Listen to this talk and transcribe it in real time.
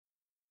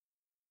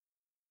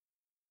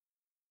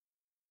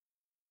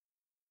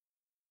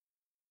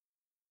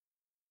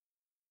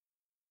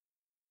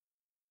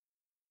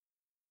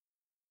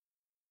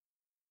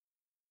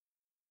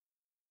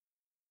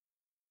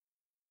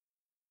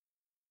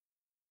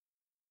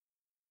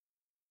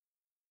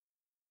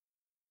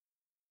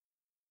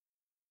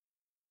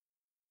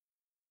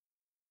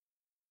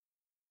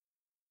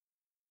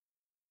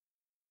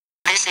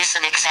is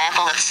an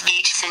example of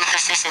speech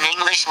synthesis in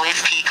English with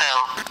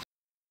Pico.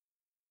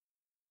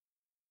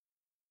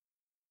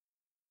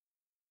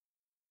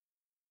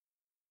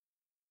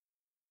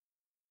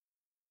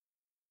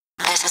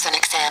 This is an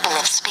example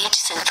of speech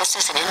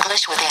synthesis in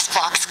English with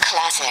SVOX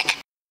Classic.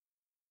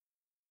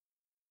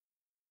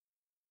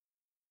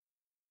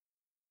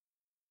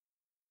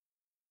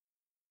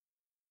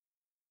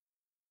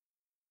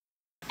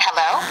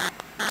 Hello?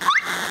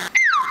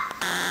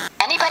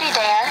 Anybody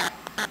there?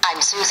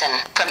 I'm Susan,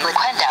 from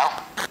Loquendo.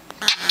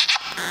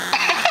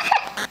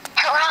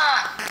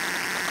 Hurrah!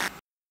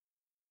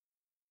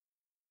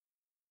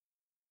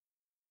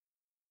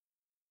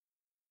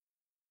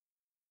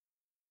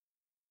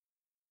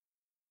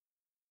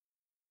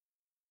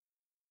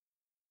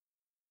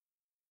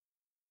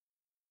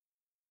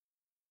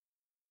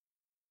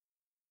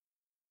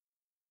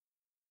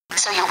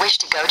 So you wish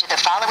to go to the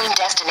following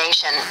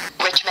destination: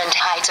 Richmond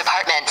Heights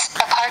Apartments,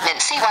 Apartment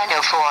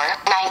C104,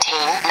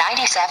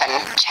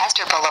 1997,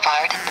 Chester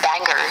Boulevard,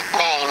 Bangor,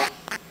 Maine.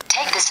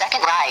 Take the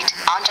second right,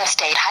 onto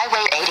State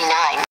Highway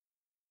 89.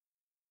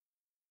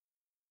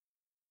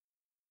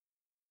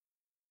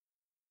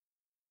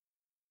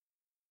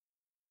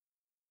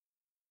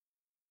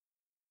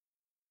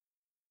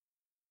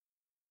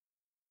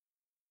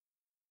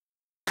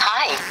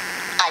 Hi,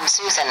 I'm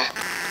Susan.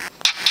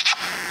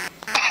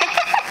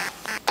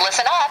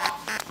 Listen up.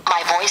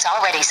 My voice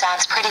already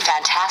sounds pretty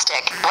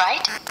fantastic,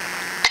 right?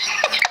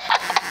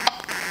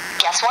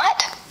 Guess what?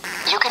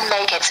 You can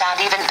make it sound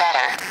even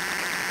better.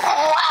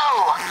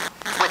 Wow!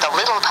 With a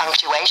little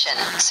punctuation,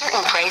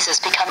 certain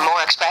phrases become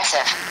more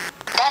expressive.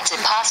 That's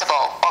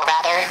impossible, or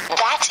rather,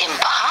 that's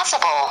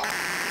impossible.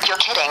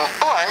 You're kidding,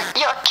 or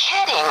you're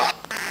kidding.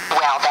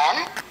 Well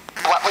then,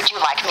 what would you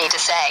like me to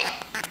say?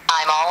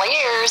 I'm all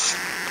ears.